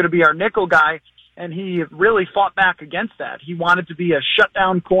Munnerlyn. You're going to be our nickel guy. And he really fought back against that. He wanted to be a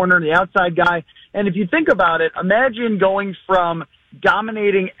shutdown corner, the outside guy. And if you think about it, imagine going from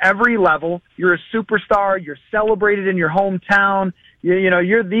dominating every level. You're a superstar. You're celebrated in your hometown.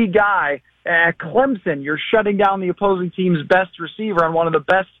 You're the guy. At Clemson, you're shutting down the opposing team's best receiver on one of the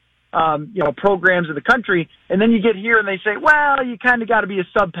best programs in the country. And then you get here and they say, well, you kind of got to be a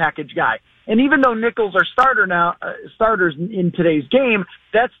sub-package guy. And even though nickels are starters in today's game,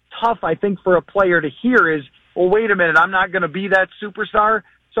 that's tough, I think, for a player to hear is, well, wait a minute, I'm not going to be that superstar.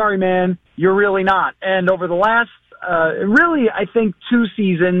 Sorry, man, you're really not. And over the last, really, I think 2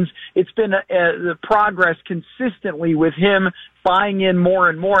 seasons, it's been the progress consistently with him buying in more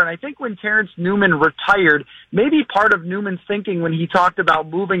and more. And I think when Terrence Newman retired, maybe part of Newman's thinking when he talked about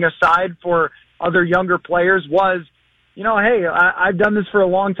moving aside for other younger players was, hey, I've done this for a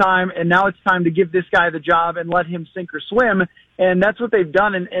long time, and now it's time to give this guy the job and let him sink or swim. And that's what they've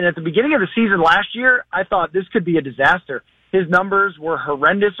done. And at the beginning of the season last year, I thought this could be a disaster. His numbers were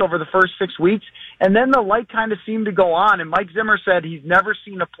horrendous over the first 6 weeks, and then the light kind of seemed to go on, and Mike Zimmer said he's never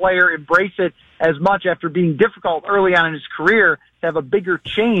seen a player embrace it as much after being difficult early on in his career to have a bigger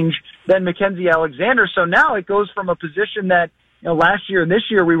change than Mackenzie Alexander. So now it goes from a position that last year and this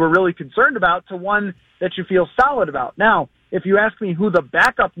year we were really concerned about to one that you feel solid about. Now, if you ask me who the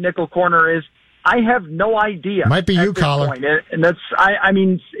backup nickel corner is, I have no idea. Might be you, Collar. And that's, I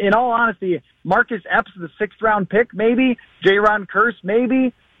mean, in all honesty, Marcus Epps, the 6th round pick, maybe. Jaron Kearse,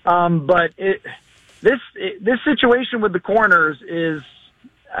 maybe. But this situation with the corners is,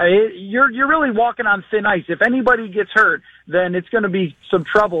 you're really walking on thin ice. If anybody gets hurt, then it's going to be some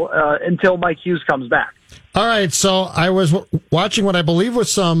trouble until Mike Hughes comes back. All right, so I was watching what I believe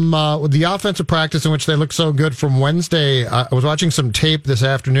was some the offensive practice in which they looked so good from Wednesday. I was watching some tape this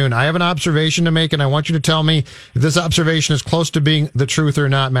afternoon. I have an observation to make, and I want you to tell me if this observation is close to being the truth or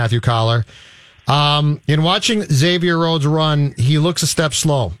not, Matthew Collar. In watching Xavier Rhodes run, he looks a step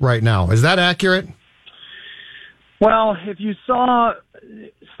slow right now. Is that accurate? Well, if you saw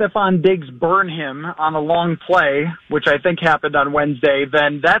Stephon Diggs burn him on a long play, which I think happened on Wednesday,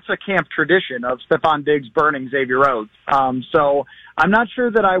 then that's a camp tradition of Stephon Diggs burning Xavier Rhodes. So I'm not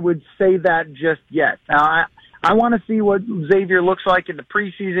sure that I would say that just yet. Now, I want to see what Xavier looks like in the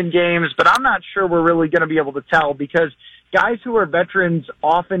preseason games, but I'm not sure we're really going to be able to tell because guys who are veterans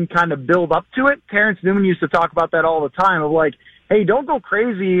often kind of build up to it. Terrence Newman used to talk about that all the time of like, hey, don't go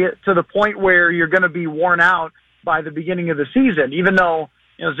crazy to the point where you're going to be worn out by the beginning of the season, even though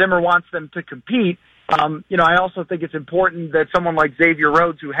Zimmer wants them to compete. I also think it's important that someone like Xavier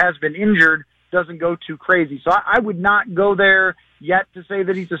Rhodes, who has been injured, doesn't go too crazy. So I would not go there yet to say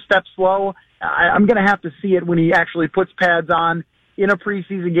that he's a step slow. I'm going to have to see it when he actually puts pads on in a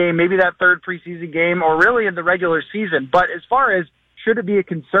preseason game, maybe that 3rd preseason game, or really in the regular season. But as far as should it be a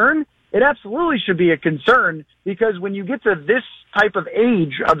concern, it absolutely should be a concern because when you get to this type of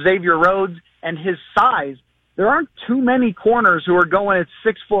age of Xavier Rhodes and his size, there aren't too many corners who are going at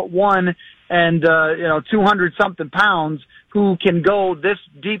 6'1" and 200 something pounds who can go this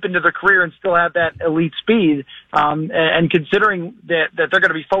deep into their career and still have that elite speed. And considering that they're going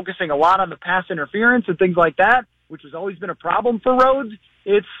to be focusing a lot on the pass interference and things like that, which has always been a problem for Rhodes,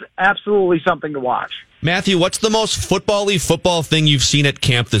 it's absolutely something to watch. Matthew, what's the most football-y football thing you've seen at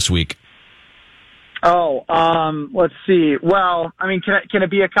camp this week? Let's see. Well, I mean, can it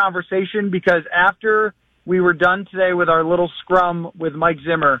be a conversation? Because after we were done today with our little scrum with Mike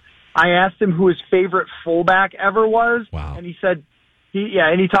Zimmer, I asked him who his favorite fullback ever was. Wow. And he said,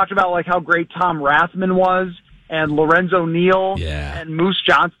 and he talked about like how great Tom Rathman was and Lorenzo Neal and Moose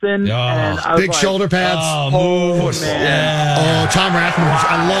Johnston. Oh, and I was big like, shoulder pads. Oh, man. Yeah. Oh, Tom Rathman.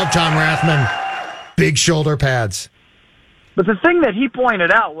 I love Tom Rathman. Big shoulder pads. But the thing that he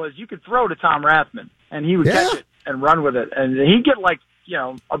pointed out was you could throw to Tom Rathman and he would catch it and run with it. And he'd get like,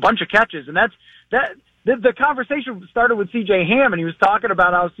 a bunch of catches. And that. The conversation started with C.J. Ham, and he was talking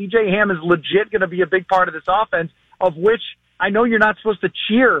about how C.J. Ham is legit going to be a big part of this offense, of which I know you're not supposed to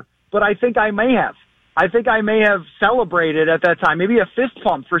cheer, but I think I may have. I think I may have celebrated at that time, maybe a fist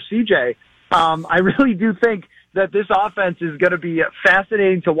pump for C.J. I really do think that this offense is going to be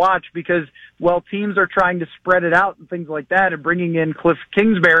fascinating to watch because, well, teams are trying to spread it out and things like that and bringing in Cliff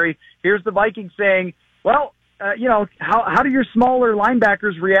Kingsbury. Here's the Vikings saying, well, how do your smaller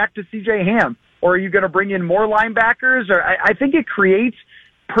linebackers react to C.J. Ham? Or are you going to bring in more linebackers? Or I think it creates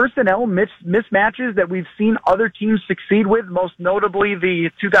personnel mismatches that we've seen other teams succeed with, most notably the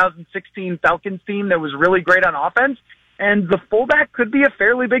 2016 Falcons team that was really great on offense. And the fullback could be a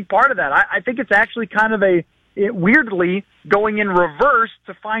fairly big part of that. I think it's actually kind of weirdly going in reverse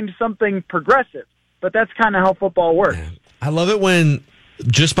to find something progressive. But that's kind of how football works. I love it when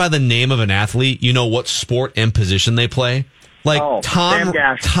just by the name of an athlete, you know what sport and position they play. Like Sam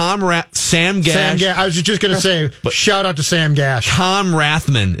Gash. Sam Gash. I was just going to say, shout out to Sam Gash. Tom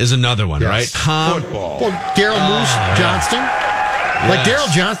Rathman is another one, right? Football. Well, Daryl Moose Johnston. Like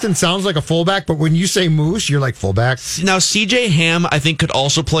Daryl Johnston sounds like a fullback, but when you say Moose, you're like fullback. Now CJ Ham, I think, could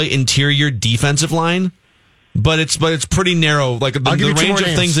also play interior defensive line, but it's pretty narrow. Like the range of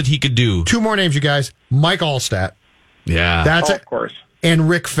things that he could do. 2 more names, you guys. Mike Allstat. Yeah, that's it. Of course. And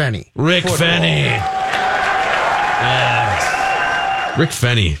Rick Fenny. Rick Fenny. Rick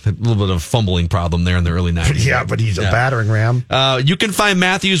Fenny, a little bit of a fumbling problem there in the early 90s. Yeah, but he's a battering ram. You can find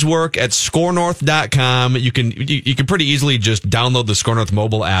Matthew's work at scorenorth.com. You can pretty easily just download the Score North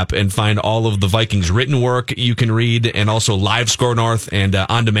mobile app and find all of the Vikings written work you can read, and also live Score North and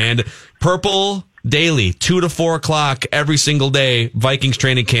on demand. Purple Daily, 2 to 4 o'clock every single day. Vikings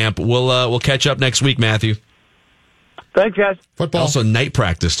training camp. We'll catch up next week, Matthew. Thanks, guys. Football. Also night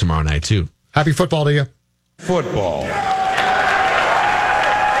practice tomorrow night too. Happy football to you. Football.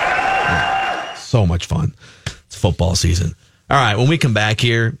 So much fun. It's football season. All right, when we come back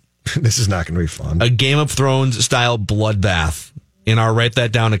here, this is not going to be fun. A Game of Thrones style bloodbath in our Write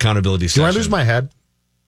That Down accountability session. Do I lose my head?